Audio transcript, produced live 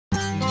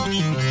Hello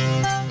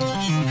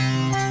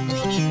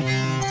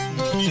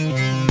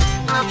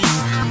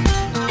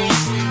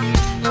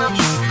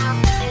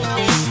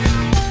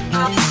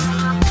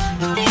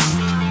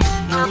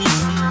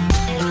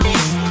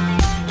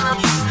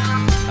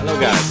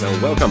guys and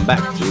welcome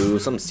back to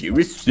some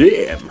Serious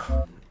Sam.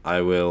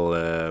 I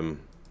will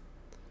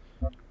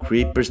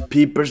Creepers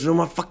peepers are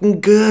my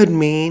fucking good,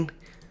 man.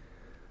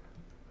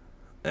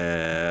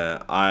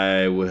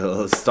 I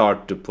will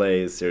start to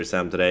play Serious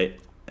Sam today.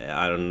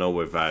 I don't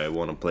know if I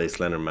want to play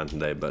Slenderman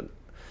today, but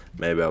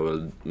maybe I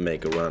will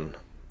make a run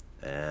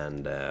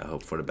and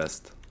hope for the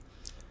best.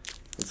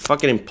 It's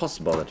fucking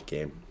impossible, that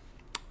game.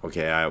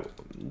 Okay, I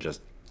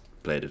just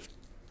played it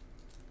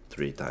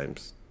 3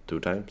 times. 2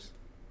 times?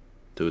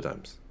 2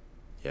 times.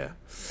 Yeah.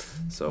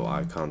 So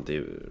I can't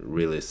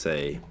really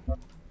say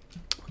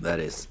that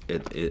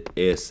it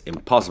is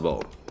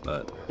impossible,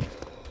 but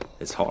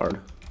it's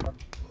hard.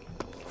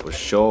 For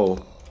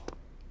sure.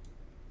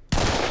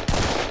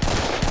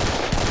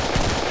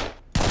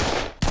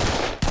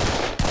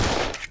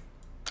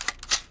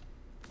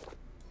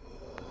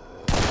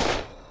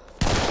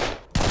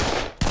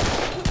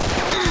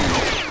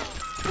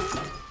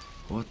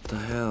 What the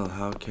hell?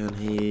 How can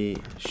he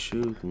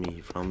shoot me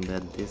from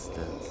that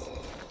distance?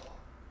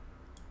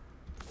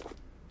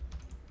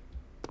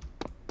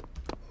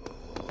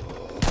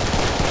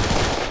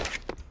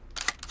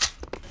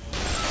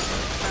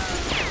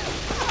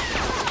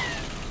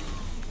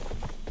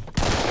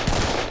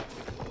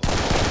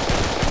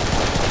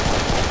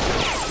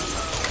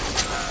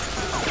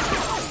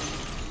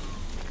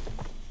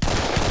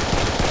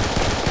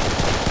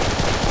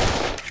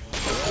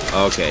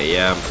 Okay,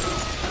 yeah.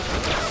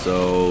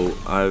 So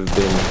I've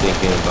been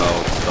thinking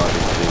about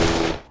starting to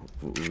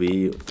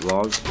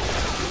vlog,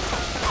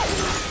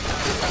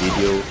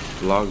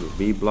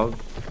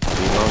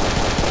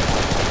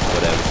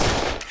 whatever.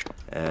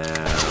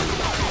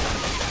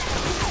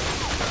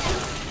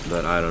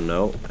 But I don't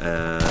know,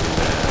 and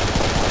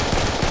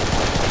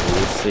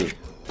we'll see.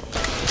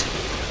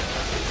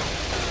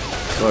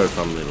 Sorry if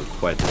I'm a little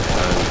quiet today.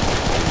 I'm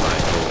in my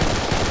own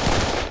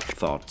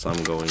thoughts.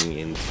 I'm going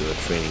into a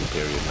training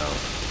period now,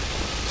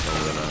 so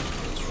I'm gonna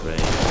train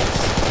as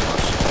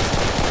much as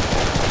I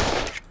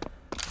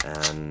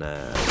can, and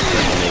that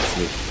makes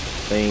me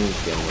think,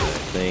 and when I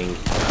think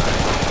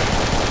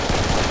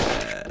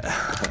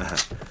I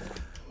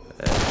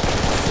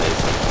say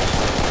so much.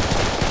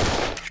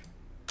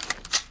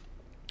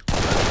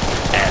 But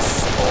as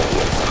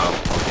always,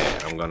 okay,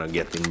 I'm gonna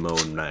get in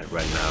mode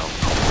right now,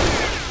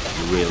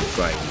 real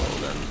trying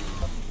mode, and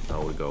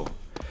now we go.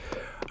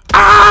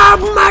 Ah,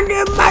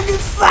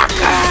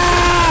 motherfucker!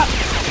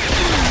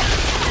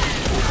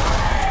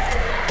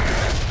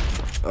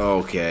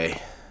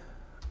 Okay,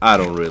 I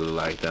don't really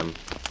like them.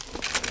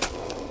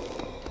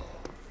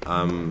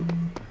 I'm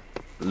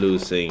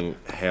losing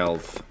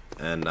health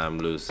and I'm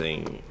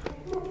losing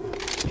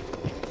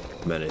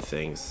many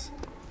things.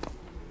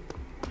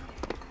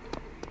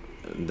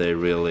 They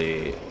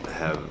really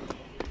have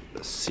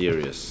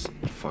serious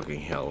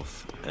fucking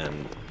health,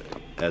 and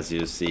as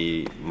you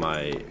see,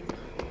 my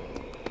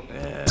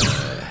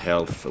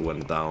health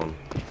went down,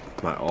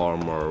 my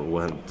armor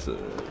went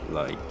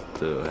like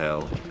to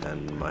hell,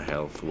 and my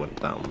health went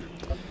down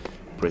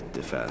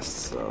pretty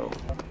fast, so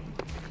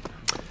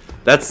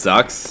that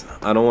sucks.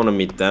 I don't want to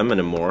meet them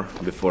anymore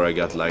before I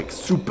got like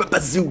Super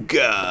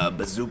Bazooka,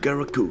 Bazooka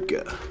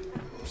Rakuka,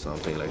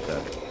 something like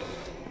that.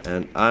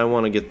 And I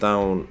want to get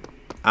down,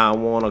 I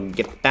want to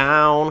get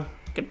down,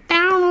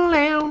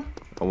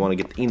 I want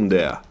to get in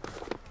there.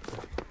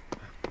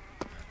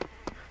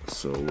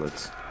 So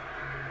let's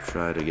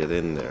try to get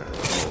in there.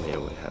 Oh, here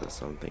we have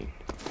something.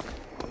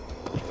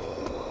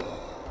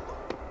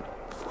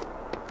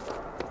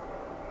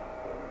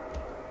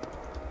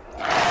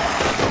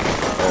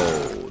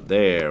 Oh,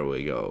 there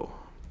we go.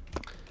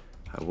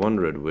 I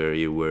wondered where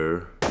you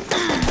were.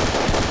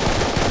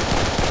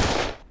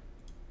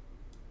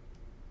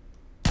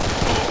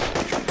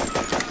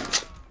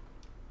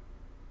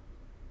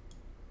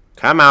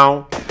 Come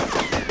on.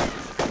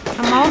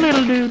 Come on,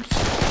 little dudes.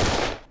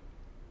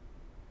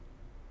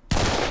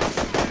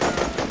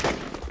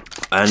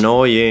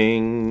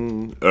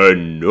 Annoying.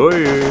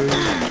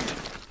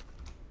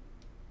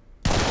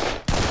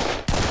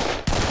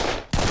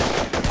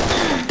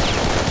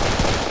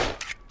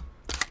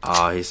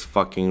 Ah, he's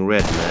fucking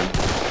red, man.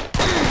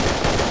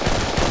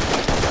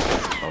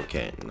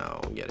 Okay, now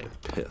I'm getting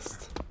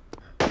pissed.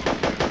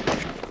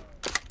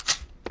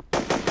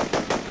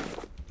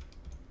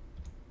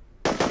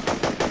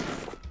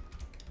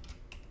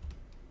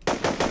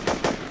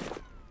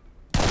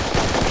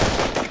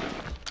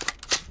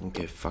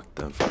 Okay, fuck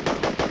them for now.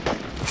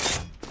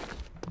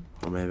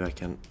 Or maybe I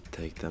can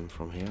take them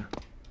from here.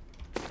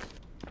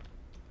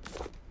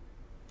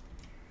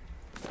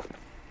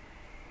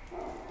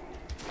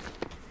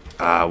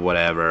 Ah,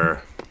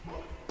 whatever.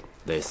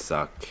 They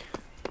suck.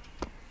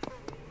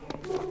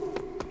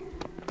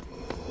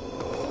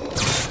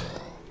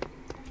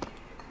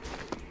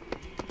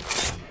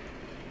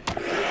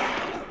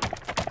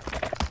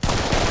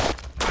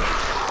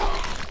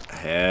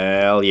 Hell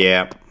Hell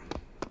yeah.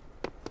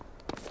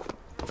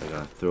 I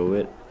gotta throw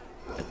it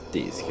at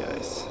these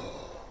guys.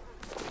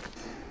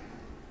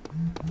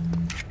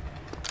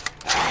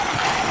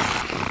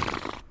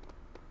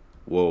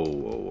 Whoa,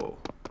 whoa, whoa.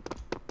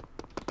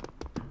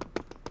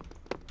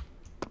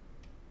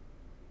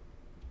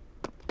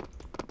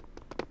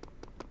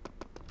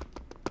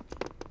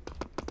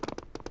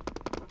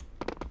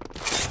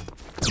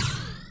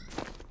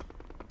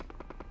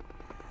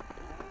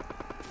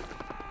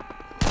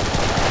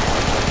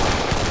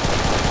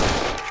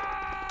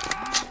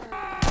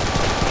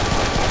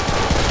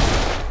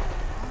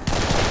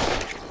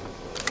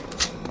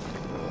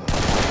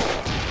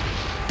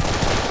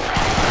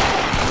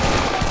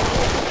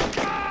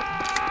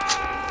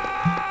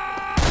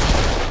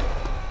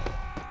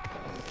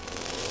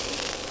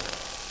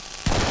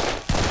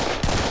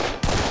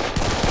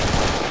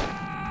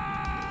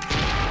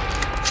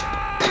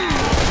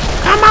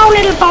 Come on,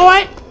 little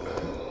boy.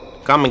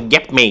 Come and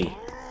get me.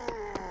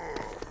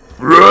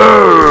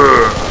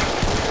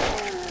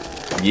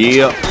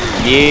 Yeah,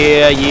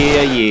 yeah,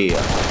 yeah,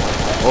 yeah.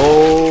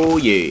 Oh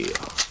yeah.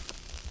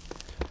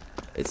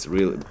 It's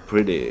really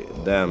pretty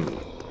damn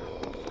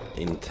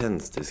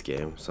intense, this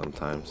game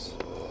sometimes.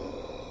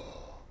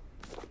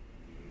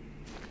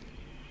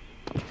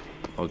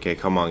 Okay,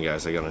 come on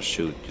guys, I'm gonna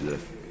shoot the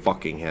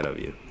fucking head of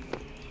you.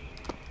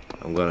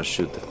 I'm gonna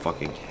shoot the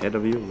fucking head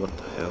of you? What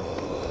the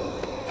hell?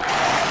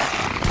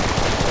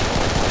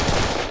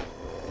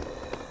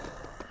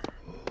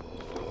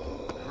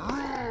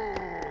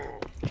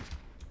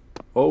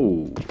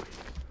 Oh,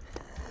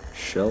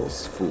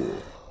 shells full.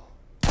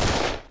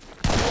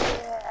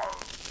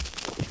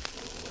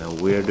 And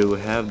where do we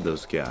have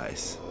those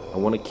guys? I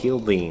want to kill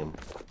them.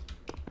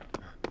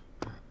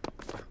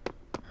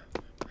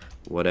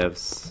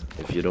 Whatevs.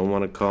 If you don't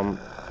want to come,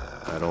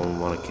 I don't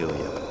want to kill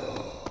you.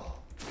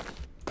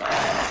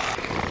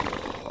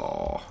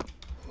 Oh,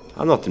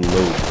 I'm not in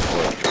mood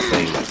for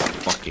playing this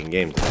fucking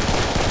game today.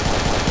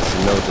 As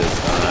you notice,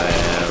 I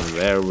am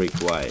very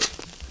quiet.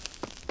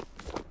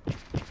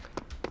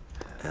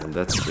 And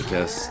that's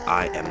because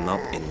I am not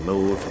in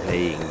mood for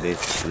playing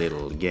this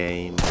little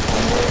game.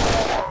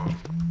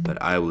 But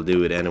I will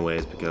do it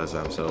anyways because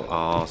I'm so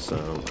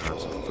awesome. I'm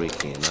so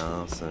freaking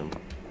awesome.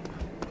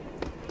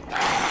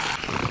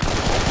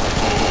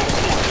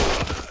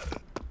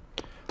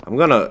 I'm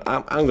gonna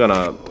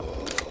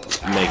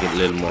make it a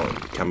little more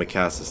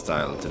kamikaze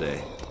style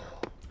today.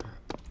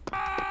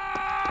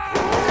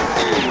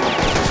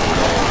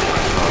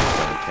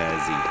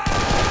 Kamikaze.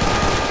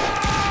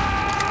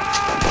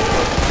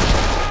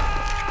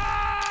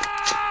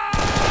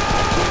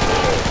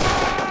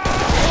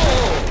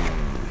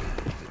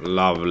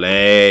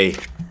 Lovely.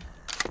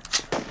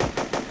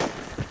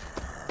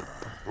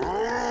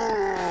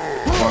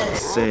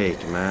 Fuck's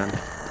sake, man.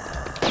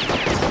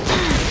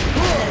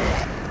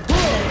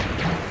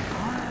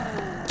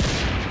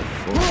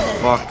 For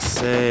fuck's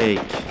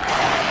sake.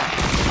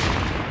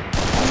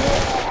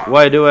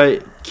 Why do I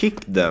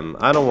kick them?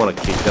 I don't want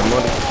to kick them, I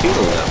want to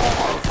kill them.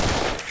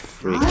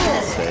 For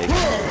freaking sake.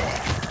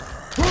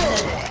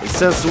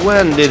 Since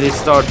when did he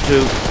start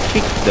to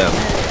kick them?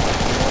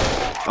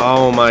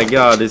 Oh my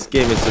god, this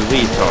game is a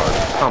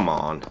retard. Come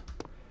on.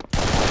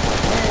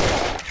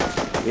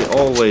 He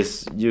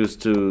always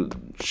used to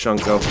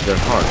chunk up their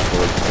hearts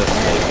for just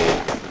maybe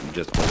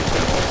just when it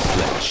comes to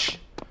sledge.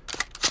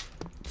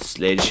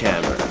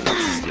 Sledgehammer, not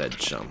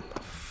sledgehammer.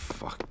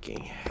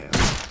 Fucking hell.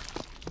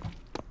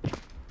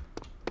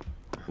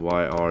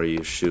 Why are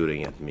you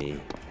shooting at me?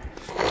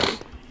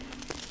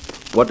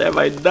 What have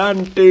I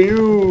done to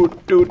you,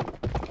 dude?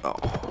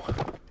 Oh.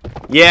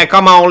 Yeah,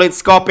 come on, let's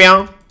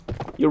Scorpion.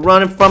 You're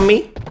running from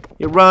me?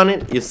 You're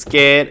running? You're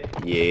scared?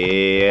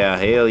 Yeah,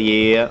 hell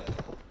yeah.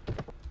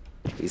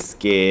 He's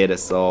scared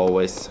as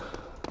always.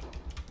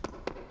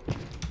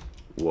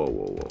 Whoa,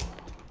 whoa, whoa.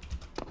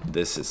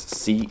 This is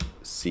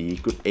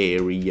secret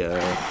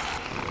area.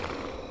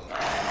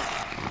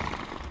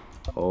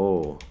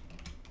 Oh.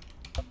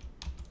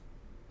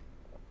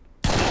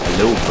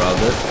 Hello,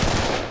 brothers.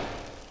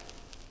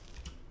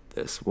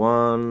 There's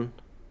one.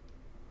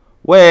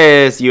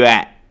 Where's you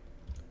at?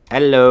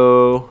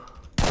 Hello.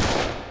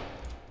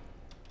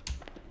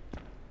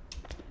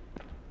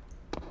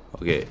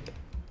 Okay,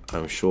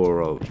 I'm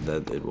sure of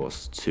that it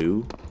was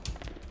 2.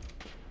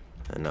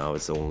 And now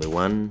it's only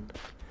 1.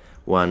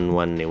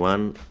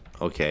 1.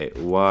 Okay,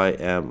 why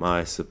am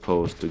I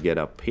supposed to get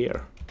up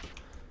here?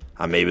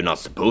 I'm maybe not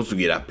supposed to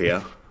get up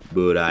here,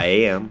 but I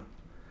am.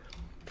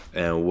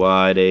 And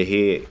why the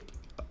heck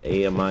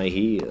am I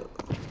here?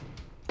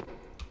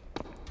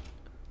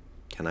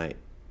 Can I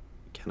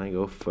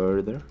go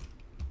further?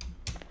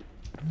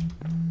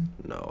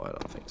 No, I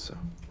don't think so.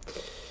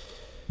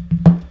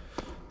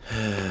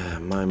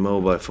 My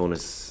mobile phone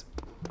is...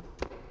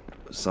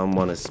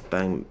 Someone is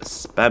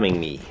spamming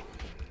me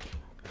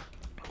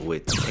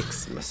with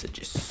text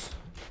messages.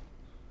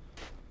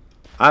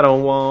 I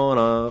don't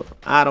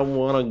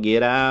wanna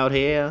get out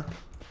here.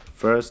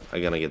 First,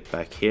 I'm gonna get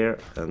back here,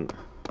 and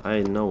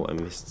I know I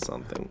missed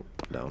something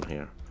down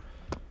here.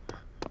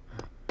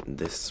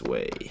 This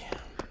way.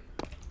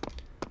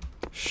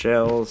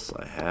 Shells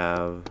I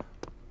have.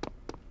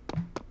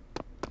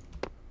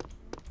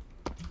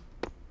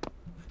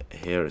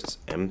 Here it's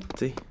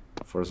empty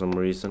for some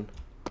reason.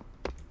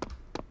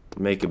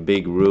 Make a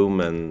big room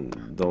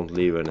and don't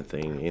leave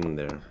anything in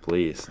there.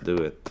 Please do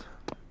it.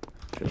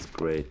 Feels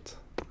great.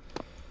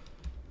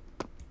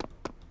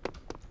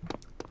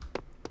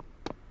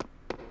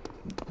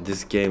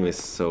 This game is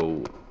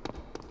so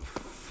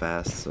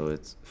fast, so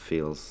it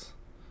feels...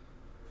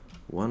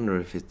 Wonder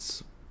if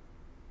it's...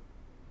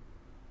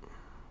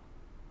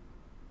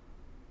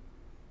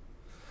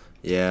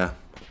 Yeah,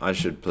 I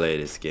should play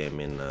this game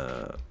in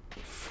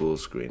full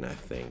screen, I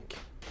think.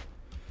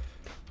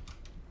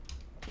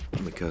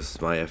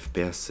 Because my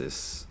FPS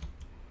is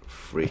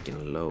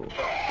freaking low.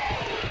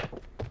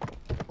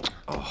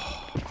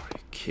 Oh, are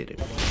you kidding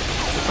me?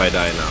 If I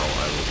die now,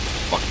 I will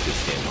fuck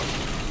this game up.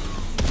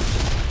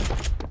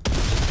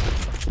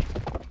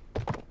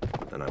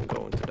 And I'm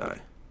going to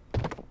die.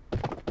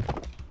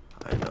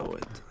 I know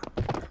it.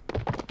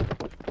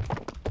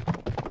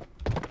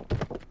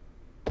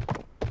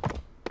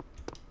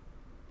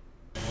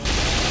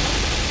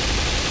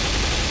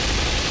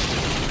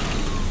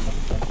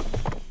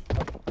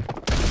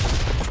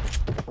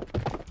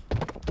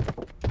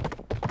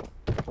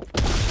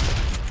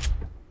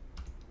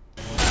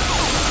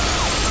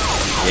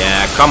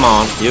 Yeah, come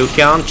on, you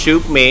can't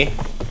shoot me.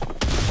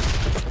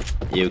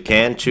 You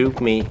can't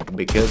shoot me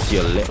because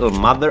you're a little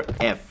mother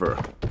effer.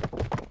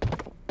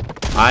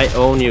 I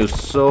own you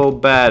so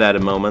bad at the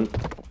moment.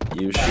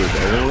 You should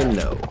only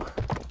know.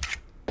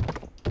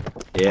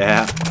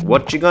 Yeah,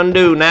 what you gonna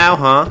do now,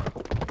 huh?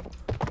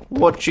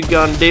 What you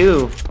gonna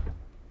do?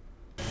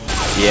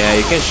 Yeah,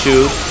 you can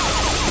shoot.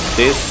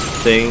 This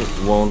thing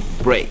won't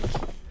break.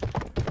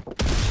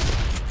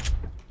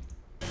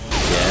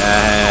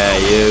 Yeah,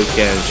 you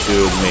can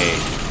shoot me.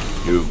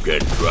 You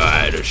can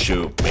try to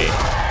shoot me.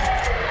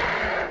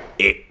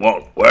 It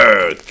won't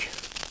work.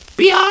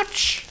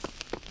 Biatch!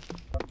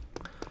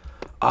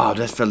 Oh,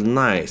 that felt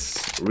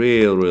nice.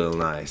 Real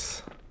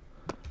nice.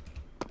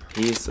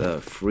 He's a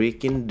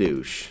freaking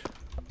douche.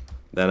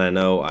 Then I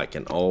know I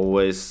can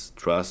always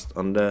trust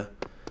on the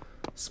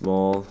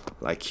small,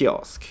 like,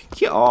 kiosk.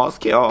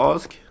 Kiosk.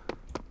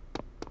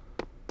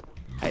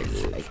 I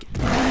like it.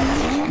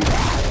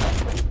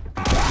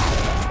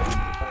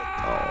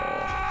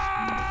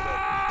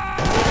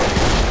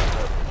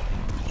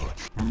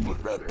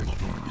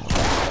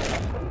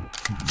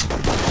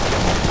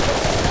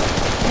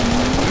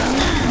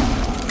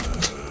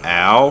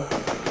 Ow.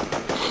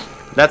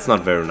 That's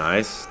not very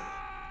nice.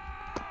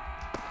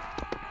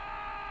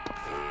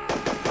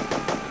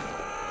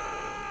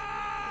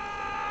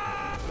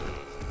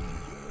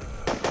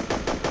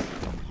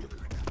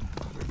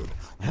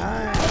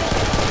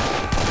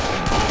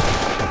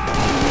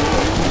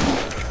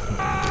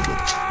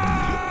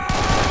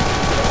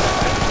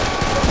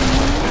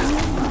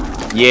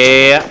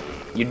 Yeah,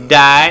 you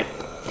died.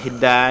 He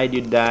died,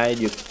 you died,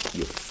 you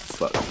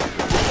fuck.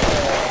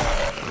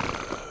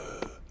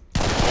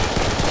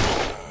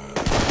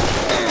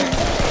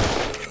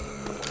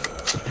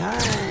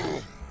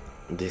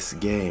 This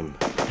game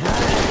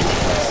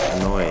is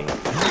annoying.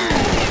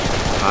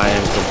 I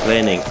am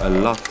complaining a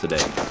lot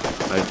today.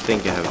 I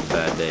think I have a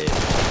bad day.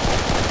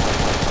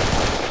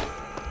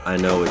 I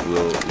know it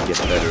will get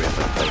better if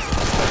I play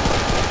some stuff.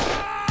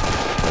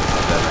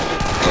 Then I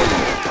get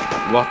focused.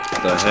 What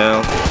the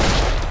hell?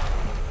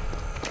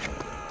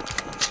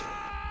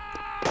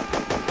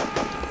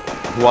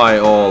 Why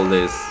all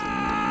this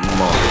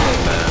money,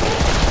 man?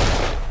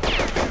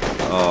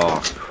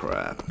 Oh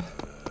crap.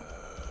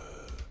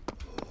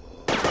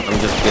 I'm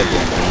just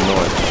getting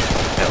annoyed as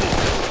hell.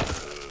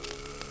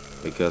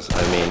 Because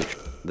I mean,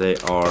 they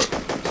are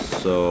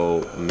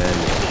so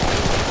many.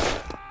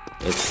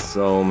 It's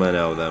so many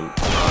of them.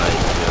 I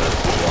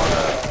just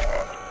wanna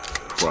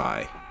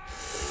cry.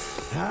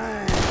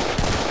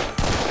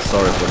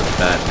 Sorry for the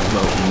bad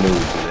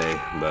mood today,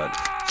 but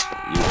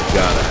you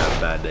gotta have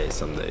bad days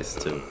some days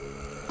too.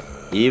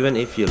 Even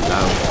if you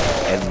love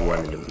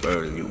everyone in the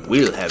world, you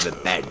will have a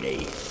bad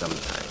day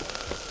sometime.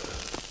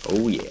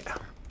 Oh yeah.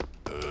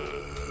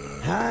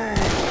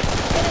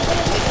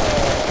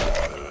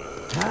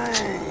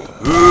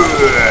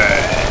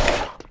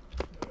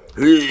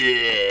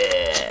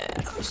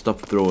 Stop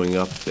throwing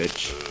up,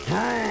 bitch.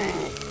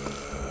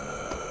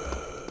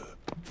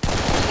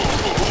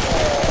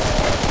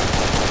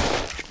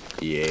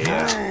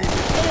 Yeah.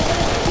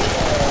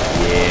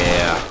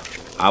 Yeah.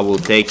 I will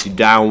take you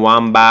down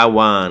one by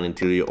one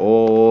until you're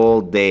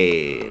all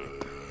dead.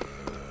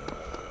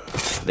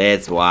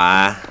 That's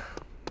why.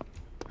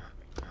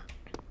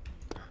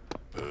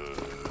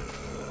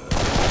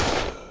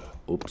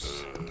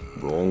 Oops.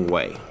 Wrong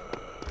way.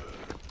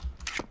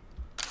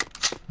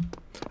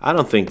 I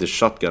don't think the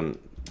shotgun,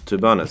 to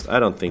be honest, I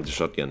don't think the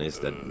shotgun is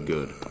that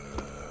good.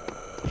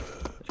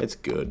 It's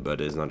good, but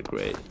it's not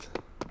great.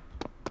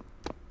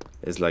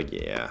 It's like,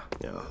 yeah.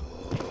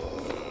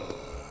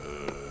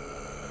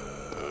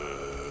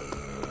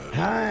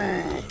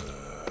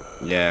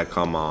 Yeah,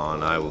 come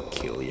on, I will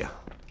kill you.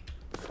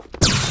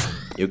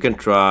 You can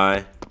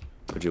try.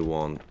 but you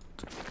won't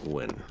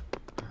win.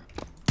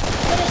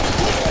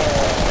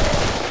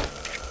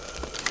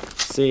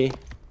 See?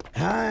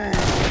 Hi.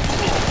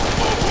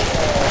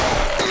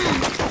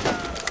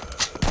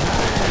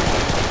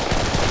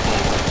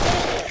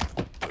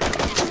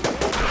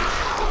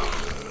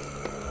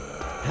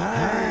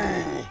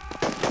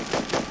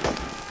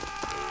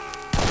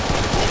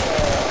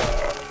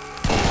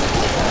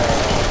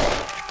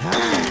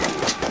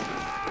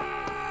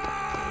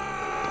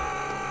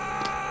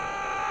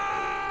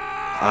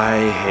 I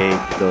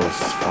hate those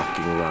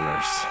fucking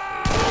runners.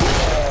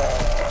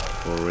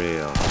 For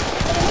real.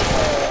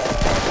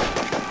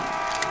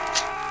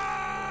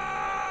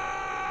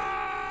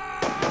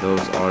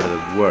 Those are the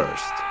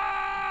worst.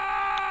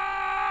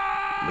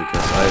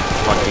 Because I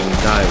fucking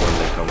die when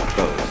they come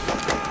close.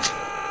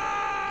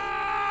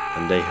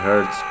 And they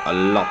hurt a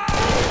lot.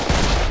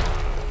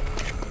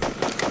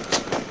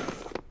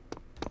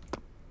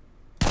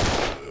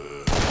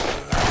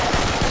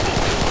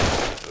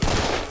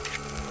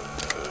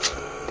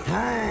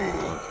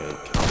 Okay,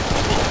 come.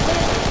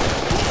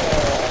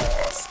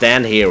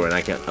 Stand here and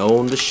I can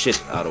own the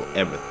shit out of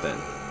everything.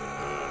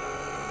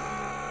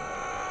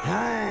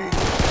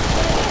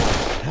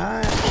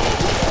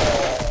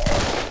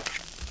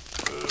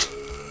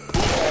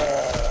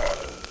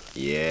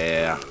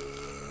 Yeah.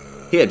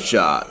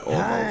 Headshot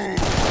almost.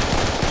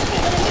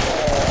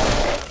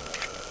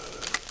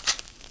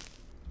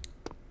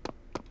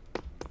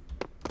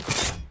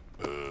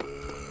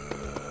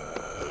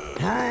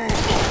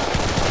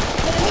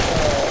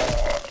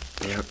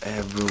 They're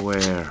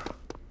everywhere.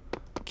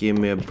 Give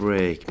me a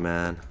break,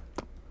 man.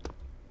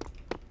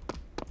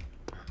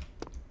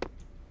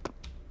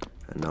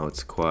 And now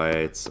it's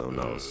quiet, so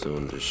now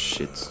soon the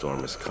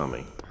shitstorm is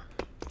coming.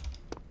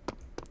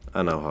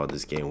 I know how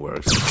this game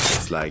works.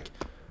 It's like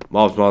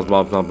mobs,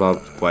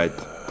 quiet.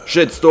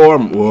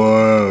 Shitstorm!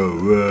 Whoa,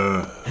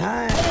 whoa.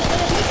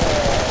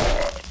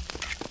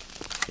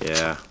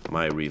 Yeah,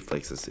 my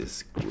reflexes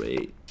is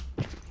great.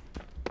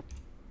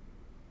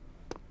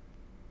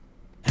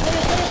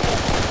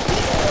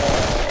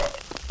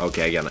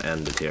 Okay, I'm gonna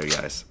end it here,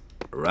 guys.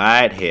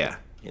 Right here,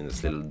 in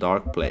this little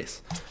dark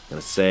place. I'm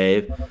gonna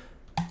save,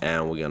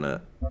 and we're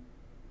gonna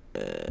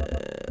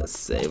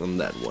save on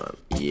that one.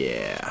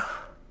 Yeah.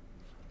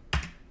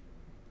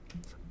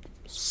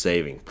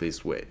 Saving,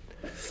 please wait.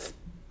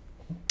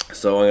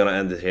 So I'm gonna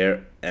end it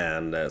here,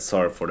 and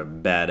sorry for the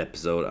bad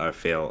episode. I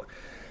feel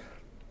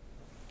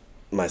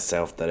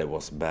myself that it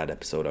was a bad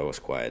episode. I was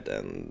quiet,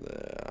 and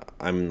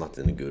I'm not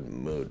in a good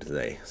mood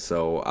today.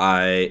 So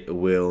I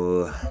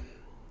will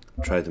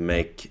try to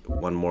make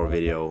one more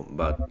video,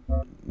 but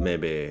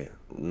maybe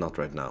not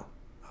right now.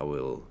 I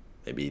will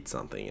maybe eat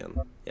something and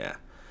yeah,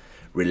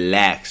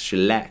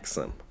 chillax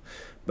them.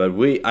 But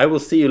I will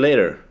see you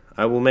later.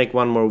 I will make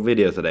one more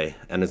video today,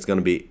 and it's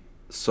gonna be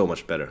so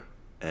much better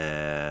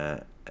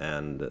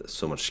and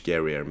so much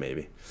scarier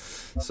maybe.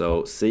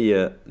 So see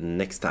you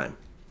next time.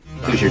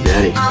 Who's your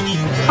daddy?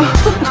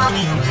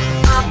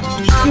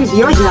 Who's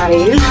your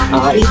daddy?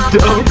 I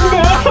don't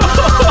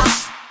know.